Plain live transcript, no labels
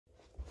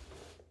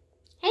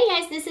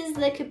this is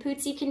the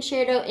Capuzzi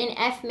Concerto in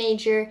F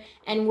major,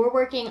 and we're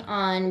working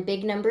on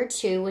big number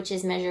 2, which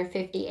is measure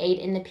 58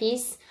 in the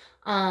piece,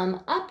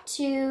 up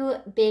to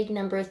big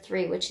number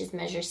 3, which is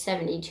measure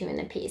 72 in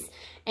the piece.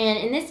 And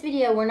in this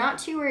video, we're not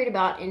too worried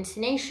about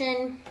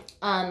intonation.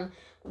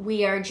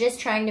 We are just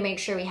trying to make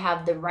sure we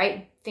have the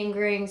right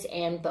fingerings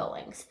and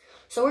bowings.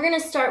 So we're gonna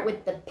start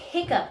with the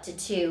pick up to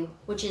 2,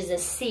 which is a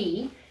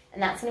C,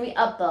 and that's gonna be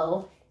up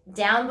bow,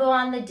 down bow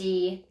on the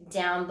D,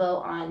 down bow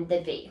on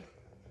the B.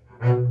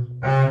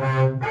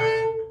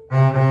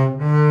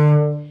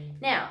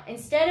 Now,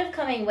 instead of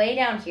coming way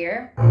down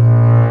here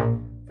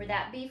for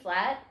that B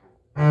flat,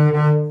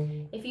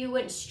 if you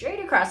went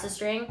straight across the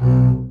string,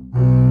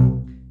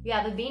 you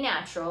have a B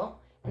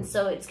natural, and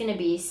so it's going to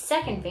be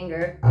second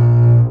finger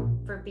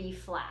for B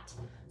flat.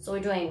 So we're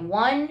doing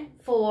 1,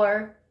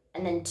 4,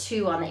 and then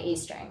 2 on the E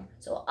string.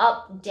 So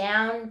up,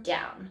 down,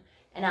 down.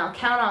 And I'll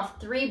count off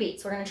 3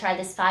 beats. We're going to try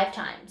this 5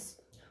 times.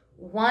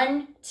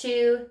 1,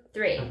 2,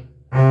 3.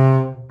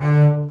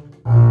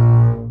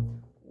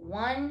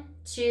 1,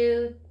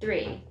 2,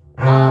 3.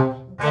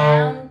 Up,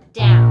 down,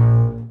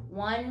 down.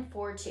 1,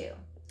 4, 2.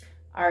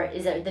 Or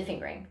is it the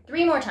fingering?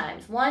 3 more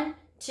times. 1,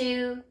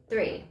 2,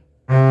 3.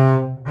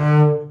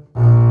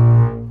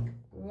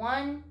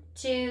 1,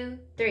 2,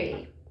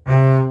 3.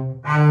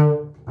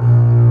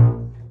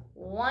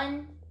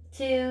 1,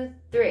 2,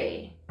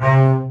 3.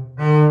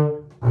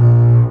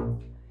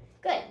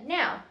 Good.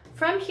 Now,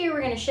 from here,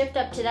 we're going to shift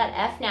up to that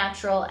F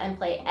natural and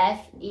play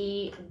F,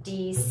 E,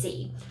 D,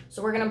 C.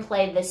 So we're going to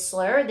play this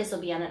slur. This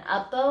will be on an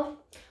up bow,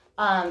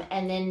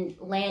 and then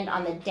land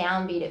on the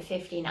down beat at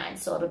 59.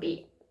 So it'll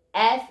be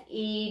F,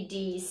 E,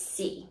 D,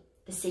 C.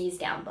 The C is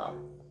down bow.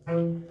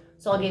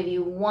 So I'll give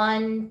you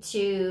 1,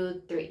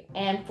 2, 3,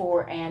 and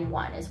 4, and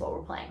 1 is what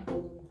we're playing.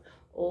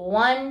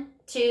 1,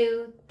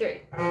 2,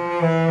 3.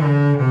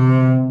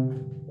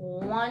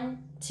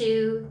 1,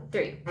 2,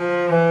 3.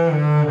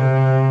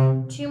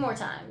 2 more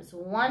times.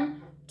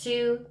 1,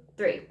 2,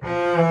 3.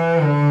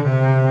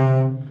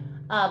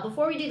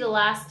 Before we do the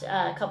last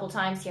couple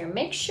times here,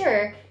 make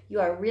sure you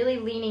are really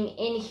leaning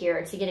in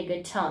here to get a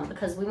good tone,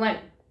 because we went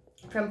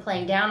from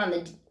playing down on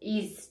the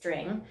E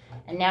string,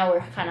 and now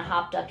we're kind of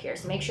hopped up here.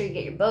 So make sure you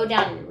get your bow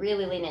down and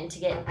really lean in to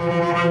get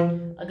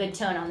a good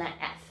tone on that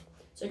F.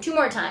 So 2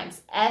 more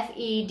times. F,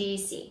 E, D,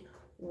 C.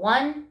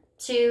 1,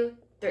 2,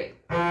 3.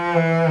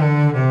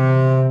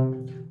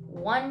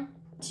 1,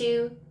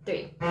 2,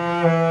 3.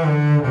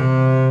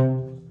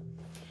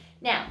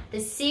 Now, the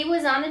C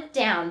was on a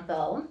down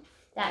bow.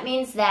 That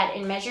means that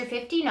in measure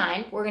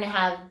 59, we're going to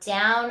have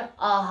down,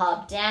 a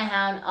hop,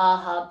 down, a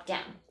hop,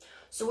 down.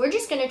 So we're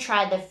just going to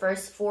try the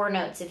first 4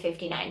 notes of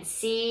 59,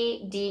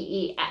 C, D,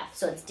 E, F.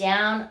 So it's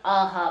down,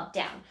 a hop,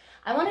 down.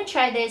 I want to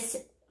try this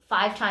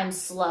 5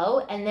 times slow,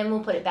 and then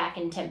we'll put it back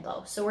in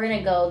tempo. So we're going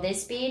to go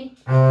this speed,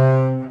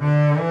 and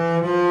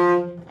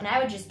I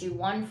would just do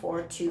 1,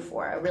 4, 2,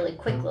 4, a really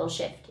quick little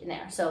shift in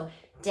there. So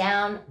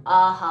down,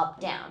 a hop,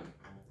 down.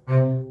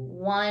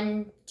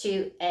 1,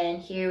 2, and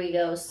here we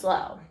go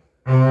slow.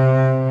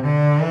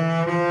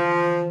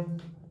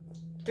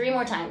 3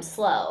 more times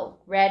slow.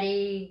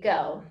 Ready,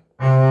 go.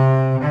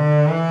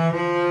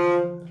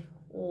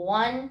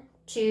 1,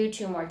 2,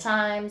 2 more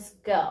times,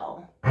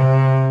 go.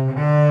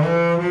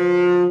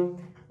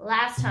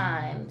 Last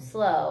time,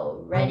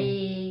 slow,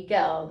 ready,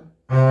 go.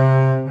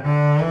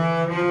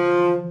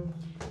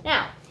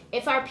 Now,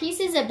 if our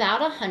piece is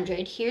about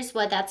 100, here's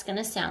what that's going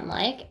to sound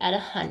like at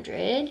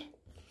 100.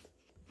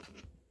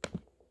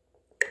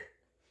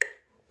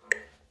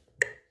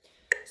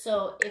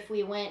 So if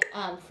we went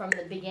from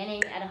the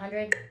beginning at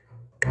 100,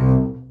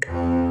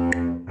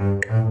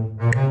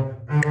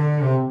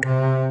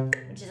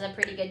 which is a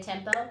pretty good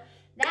tempo,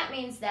 that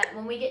means that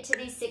when we get to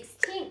these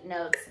 16th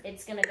notes,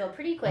 it's going to go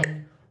pretty quick.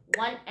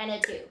 1 and a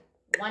 2,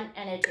 1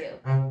 and a 2.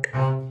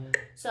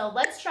 So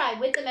let's try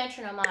with the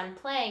metronome on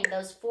playing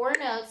those 4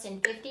 notes in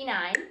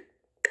 59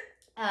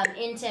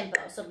 in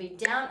tempo. So be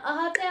down, a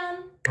hop,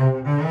 down,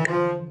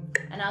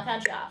 and I'll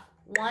count you off.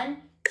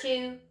 1,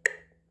 2,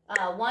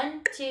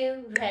 1,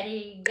 2,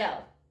 ready,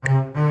 go. 2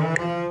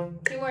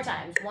 more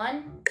times.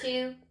 1,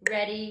 2,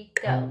 ready,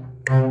 go.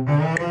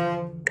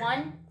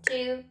 1,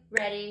 2,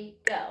 ready,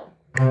 go.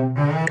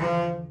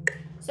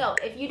 So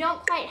if you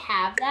don't quite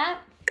have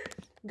that,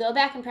 go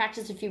back and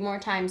practice a few more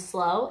times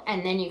slow,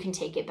 and then you can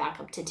take it back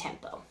up to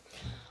tempo.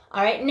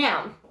 All right,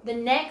 now the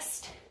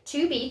next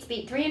 2 beats,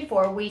 beat 3 and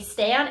 4, we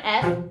stay on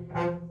F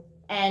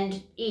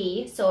and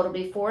E, so it'll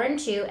be 4 and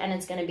 2, and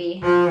it's going to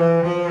be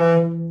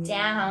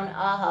down,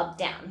 a hop,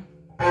 down.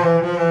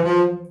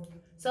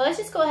 So let's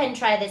just go ahead and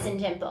try this in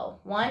tempo.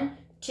 1,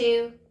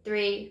 2,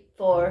 3,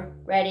 4,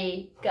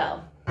 ready,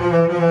 go.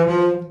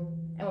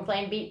 And we're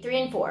playing beat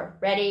 3 and 4.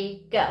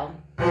 Ready, go.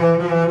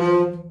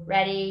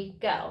 Ready,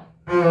 go.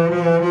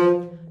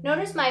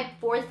 Notice my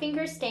 4th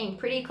finger staying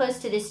pretty close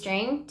to the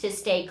string to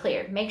stay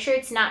clear. Make sure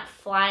it's not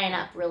flying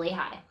up really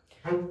high.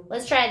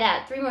 Let's try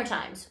that 3 more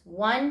times.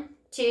 1,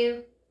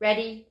 2,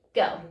 ready,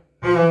 go.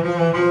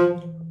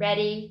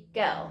 Ready,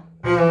 go.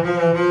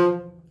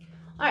 All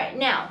right,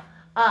 now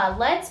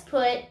let's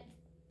put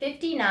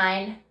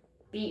 59,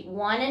 beat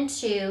 1 and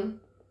 2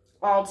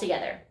 all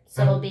together.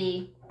 So it'll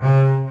be,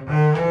 let's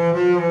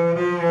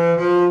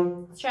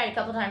try it a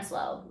couple times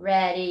slow.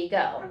 Ready,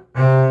 go.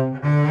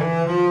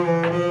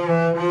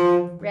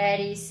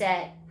 Ready,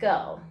 set,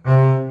 go.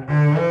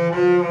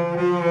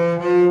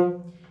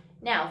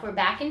 Now, if we're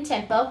back in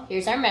tempo,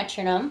 here's our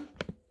metronome.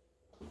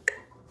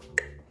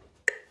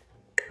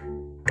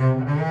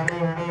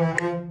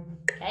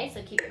 Okay,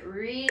 so keep it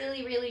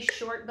really, really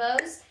short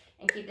bows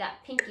and keep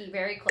that pinky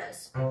very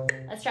close.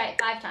 Let's try it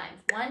 5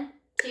 times. 1,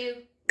 2,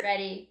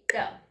 ready,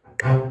 go.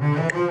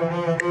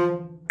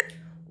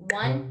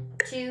 1,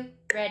 2,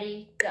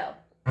 ready, go.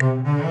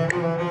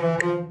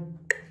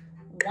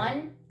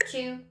 1,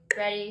 2,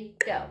 ready,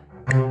 go.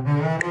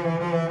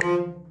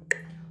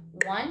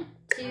 1,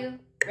 2,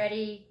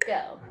 ready,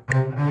 go.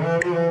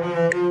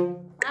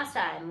 Last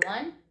time.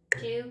 1,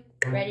 2,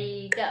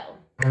 ready, go.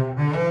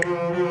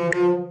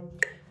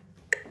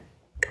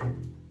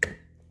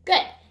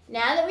 Good.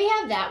 Now that we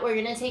have that, we're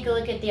going to take a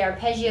look at the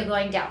arpeggio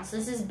going down. So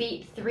this is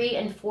beat 3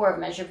 and 4 of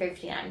measure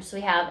 59. So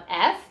we have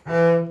F.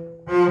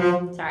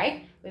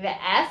 Sorry. We have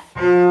F.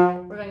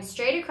 We're going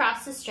straight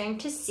across the string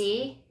to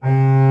C.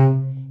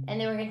 And then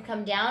we're going to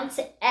come down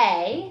to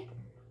A.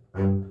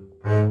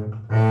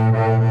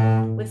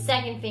 With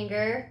second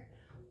finger.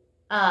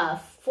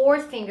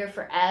 Fourth finger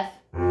for F.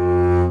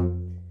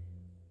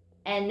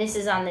 And this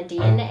is on the D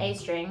and the A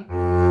string.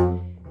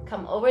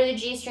 Come over the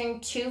G string,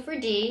 2 for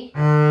D.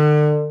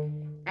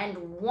 And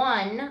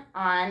 1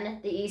 on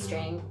the E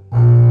string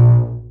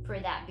for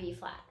that B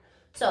flat.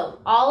 So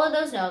all of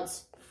those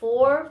notes,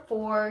 4,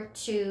 4,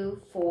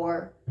 2,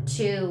 4,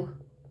 2,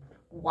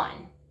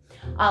 1.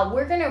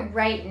 We're gonna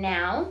right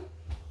now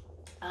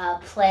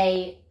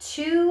play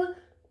 2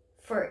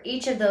 for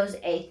each of those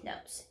eighth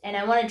notes. And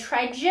I wanna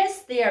try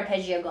just the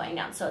arpeggio going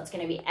down. So it's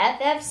gonna be F,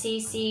 F, C,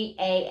 C,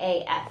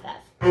 A, F,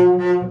 F.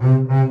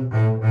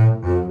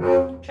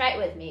 Try it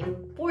with me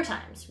 4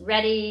 times.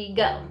 Ready,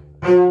 go.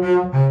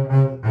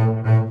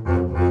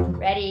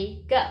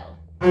 Ready, go.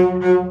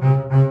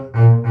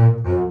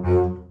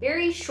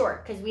 Very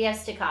short because we have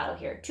staccato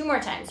here. 2 more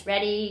times.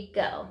 Ready,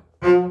 go.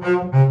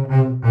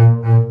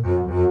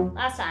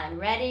 Last time.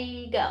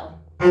 Ready, go.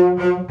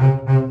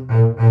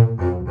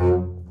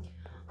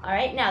 All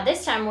right, now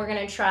this time we're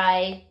going to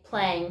try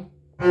playing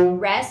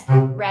rest,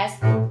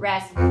 rest,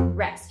 rest,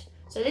 rest.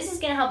 So this is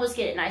going to help us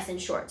get it nice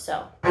and short.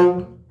 So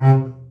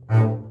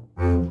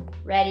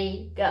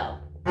ready, go.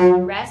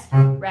 Rest,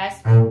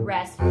 rest,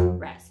 rest,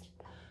 rest.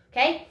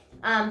 Okay?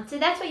 So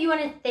that's what you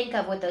want to think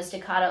of with those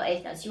staccato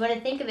eighth notes. You want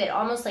to think of it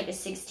almost like a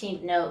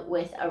 16th note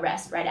with a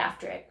rest right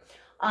after it.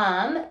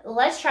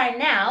 Let's try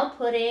now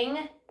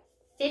putting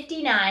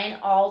 59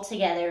 all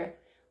together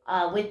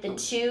with the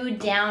 2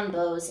 down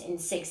bows in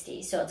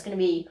 60. So it's going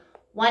to be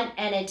 1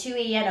 and a 2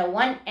 E and a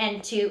 1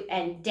 and 2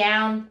 and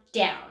down,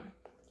 down.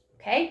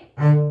 Okay?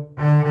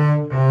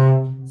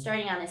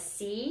 Starting on a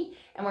C,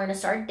 and we're going to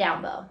start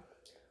down bow.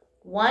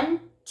 1,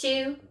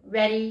 2,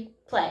 ready,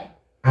 play.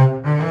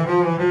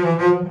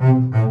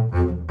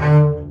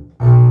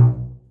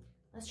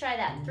 Let's try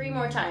that 3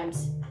 more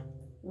times.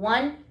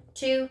 1,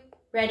 2,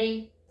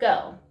 ready,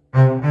 go. 2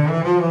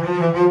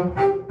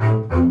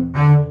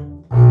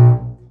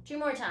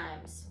 more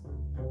times.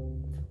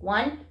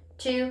 1,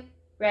 2,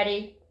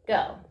 ready,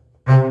 go.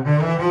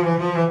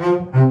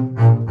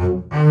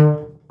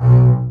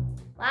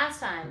 Last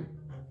time.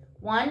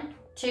 1,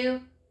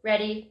 2,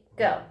 ready,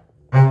 go.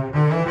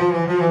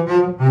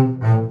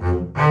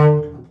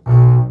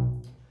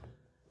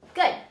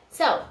 Good.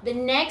 So the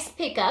next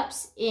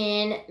pickups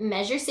in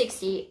measure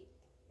 60,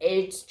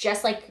 it's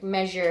just like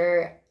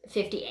measure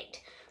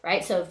 58,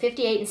 right? So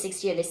 58 and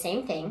 60 are the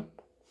same thing.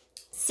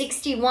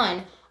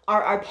 61,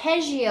 our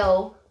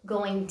arpeggio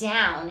going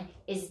down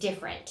is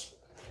different,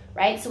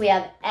 right? So we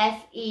have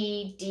F,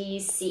 E, D,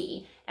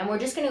 C, and we're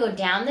just going to go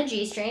down the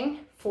G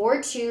string,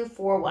 4, 2,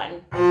 4,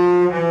 1.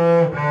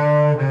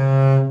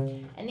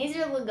 And these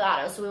are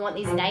legato, so we want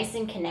these nice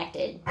and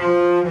connected.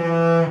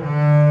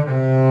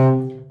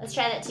 Let's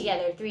try that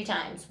together 3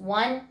 times.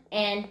 1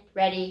 and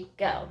ready,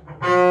 go.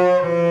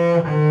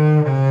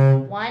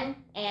 1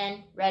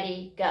 and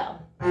ready, go.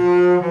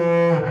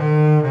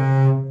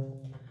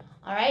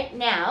 All right,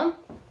 now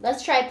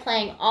let's try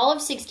playing all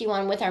of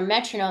 61 with our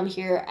metronome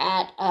here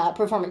at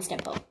performance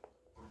tempo. So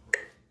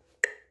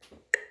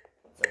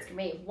it's gonna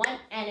be 1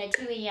 and a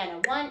 2 E and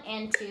a 1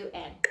 and 2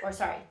 and, or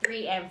sorry,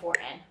 3 and 4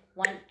 and.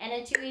 1 and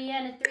a 2 E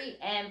and a 3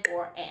 and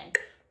 4 and.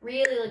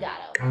 Really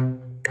legato.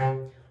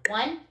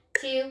 1,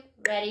 2,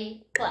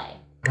 ready, play.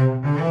 2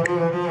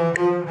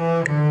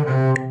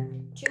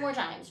 more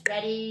times.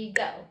 Ready,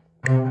 go.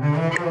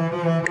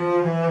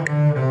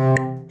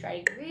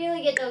 Try to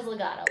really get those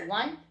legato.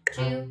 1,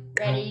 2,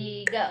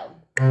 ready, go.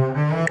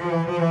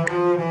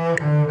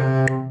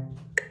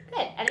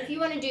 Good. And if you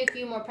want to do a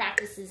few more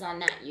practices on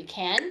that, you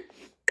can.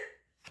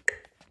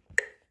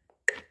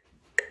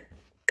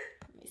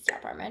 Let me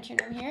stop our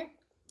metronome here.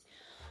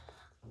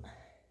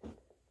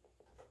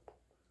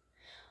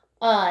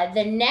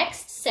 The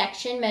next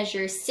section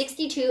measures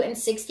 62 and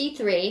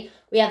 63.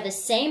 We have the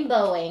same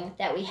bowing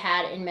that we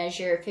had in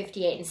measure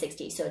 58 and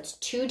 60. So it's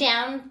 2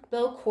 down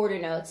bow quarter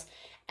notes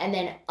and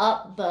then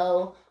up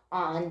bow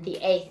on the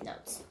 8th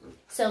notes.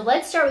 So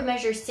let's start with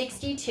measure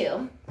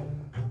 62.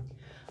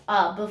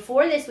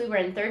 Before this, we were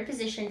in 3rd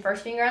position, 1st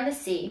finger on the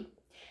C,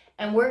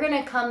 and we're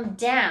gonna come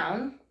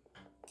down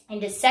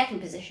into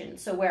 2nd position.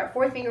 So where our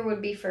 4th finger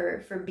would be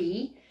for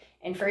B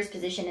in 1st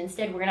position,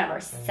 instead we're gonna have our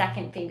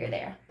 2nd finger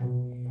there.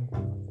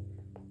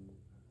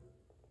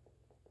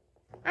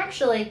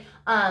 Actually,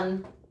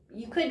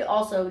 you could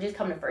also just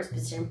come to 1st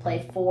position and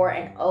play 4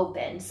 and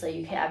open so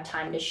you can have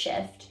time to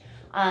shift.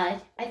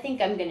 I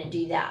think I'm gonna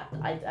do that.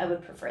 I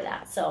would prefer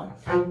that. So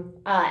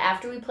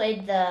after we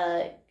played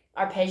the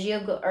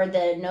arpeggio or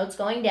the notes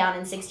going down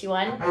in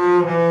 61,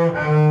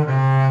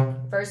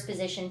 1st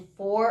position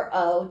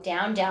 4-0,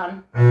 down,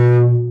 down,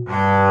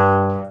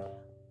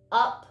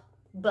 up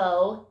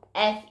bow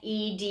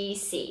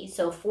F-E-D-C.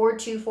 So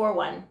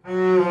 4-2-4-1.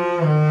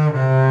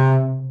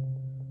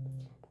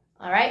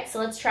 All right, so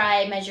let's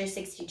try measure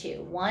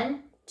 62.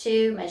 1,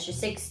 2, measure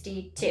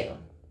 62.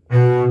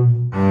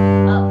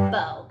 Up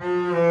bow.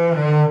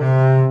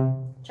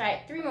 Try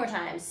it 3 more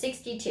times.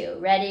 62.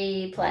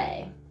 Ready,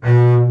 play.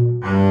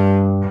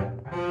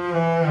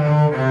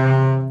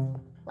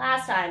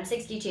 Last time,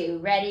 62.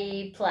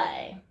 Ready,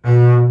 play.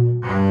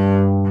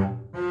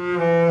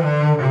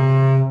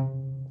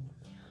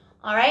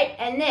 All right,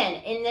 and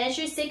then in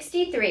measure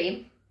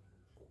 63,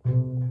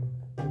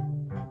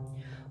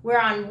 we're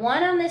on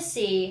 1 on the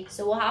C,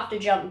 so we'll have to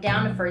jump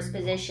down to 1st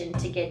position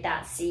to get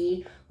that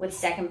C with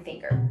 2nd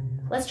finger.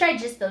 Let's try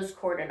just those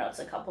quarter notes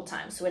a couple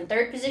times. So in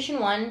 3rd position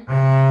 1,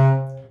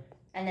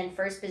 and then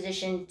 1st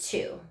position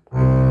 2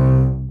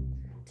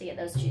 to get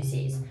those 2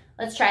 C's.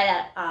 Let's try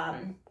that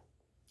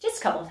just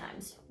a couple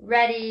times.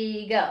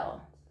 Ready,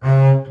 go.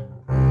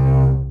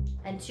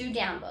 And 2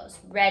 down bows.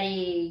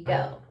 Ready,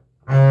 go.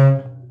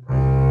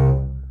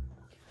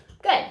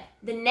 Good.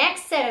 The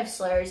next set of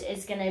slurs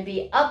is going to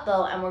be up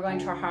bow, and we're going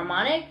to a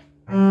harmonic.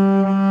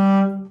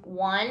 1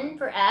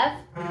 for F,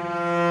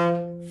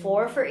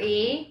 4 for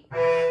E,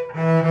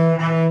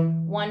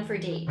 1 for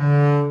D.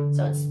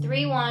 So it's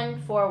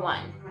 3-1, 4-1.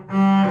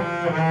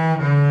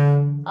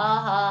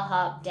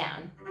 Hop,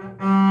 down.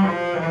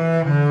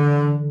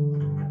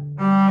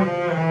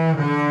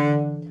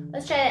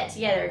 Let's try that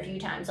together a few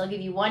times. I'll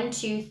give you 1,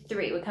 2,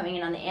 3. We're coming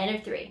in on the end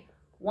of 3.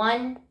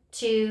 1,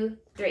 2,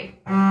 3.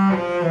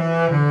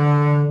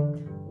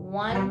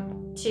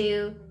 1,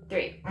 2,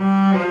 3.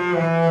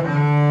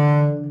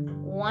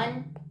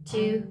 1,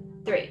 2,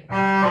 3.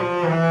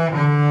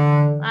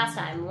 Last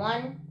time.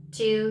 1,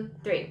 2,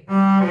 3.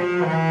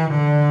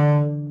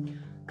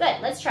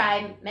 Good. Let's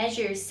try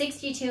measure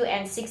 62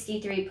 and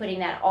 63, putting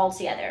that all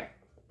together.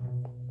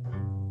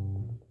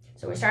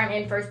 So we're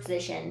starting in 1st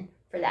position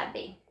for that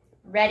B.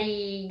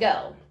 Ready,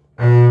 go.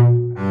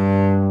 And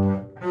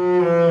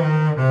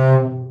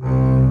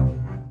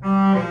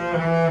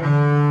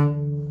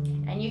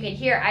you can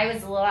hear I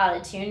was a little out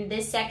of tune.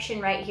 This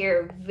section right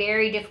here,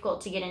 very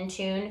difficult to get in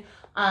tune.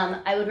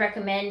 I would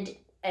recommend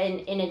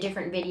in a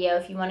different video,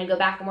 if you want to go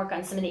back and work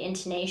on some of the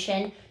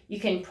intonation, you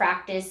can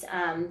practice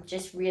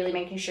just really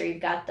making sure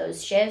you've got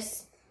those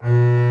shifts.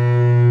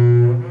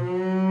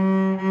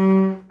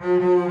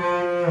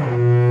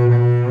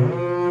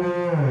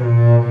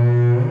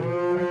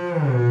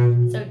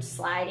 So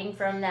sliding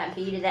from that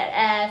B to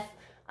that F.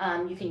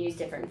 You can use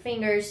different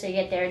fingers to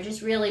get there.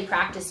 Just really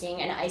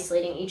practicing and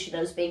isolating each of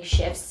those big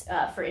shifts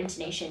for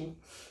intonation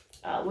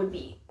would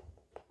be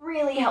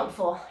really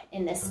helpful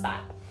in this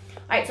spot.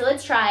 All right, so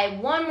let's try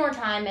one more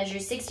time, measure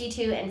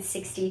 62 and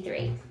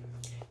 63.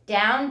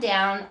 Down,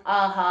 down,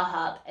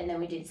 hop, and then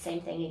we do the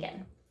same thing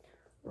again.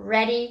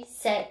 Ready,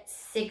 set,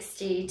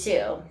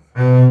 62.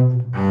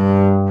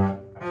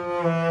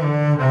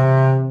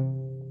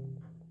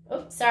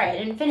 Oops, sorry, I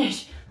didn't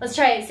finish. Let's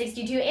try it,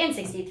 62 and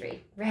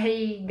 63.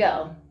 Ready,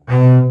 go.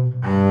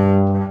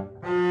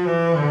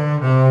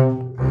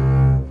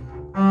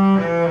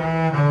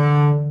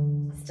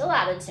 Still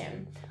out of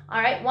tune.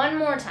 All right, one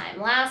more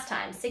time. Last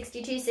time,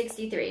 62,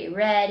 63.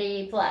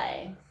 Ready,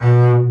 play.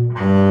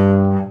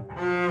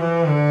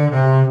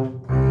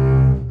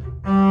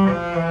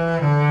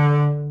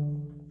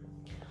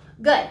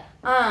 Good.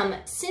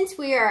 Since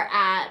we are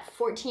at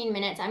 14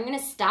 minutes, I'm going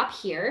to stop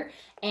here.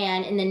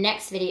 And in the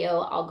next video,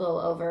 I'll go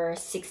over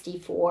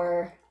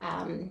 64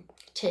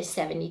 to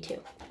 72.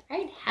 All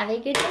right, have a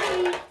good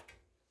day.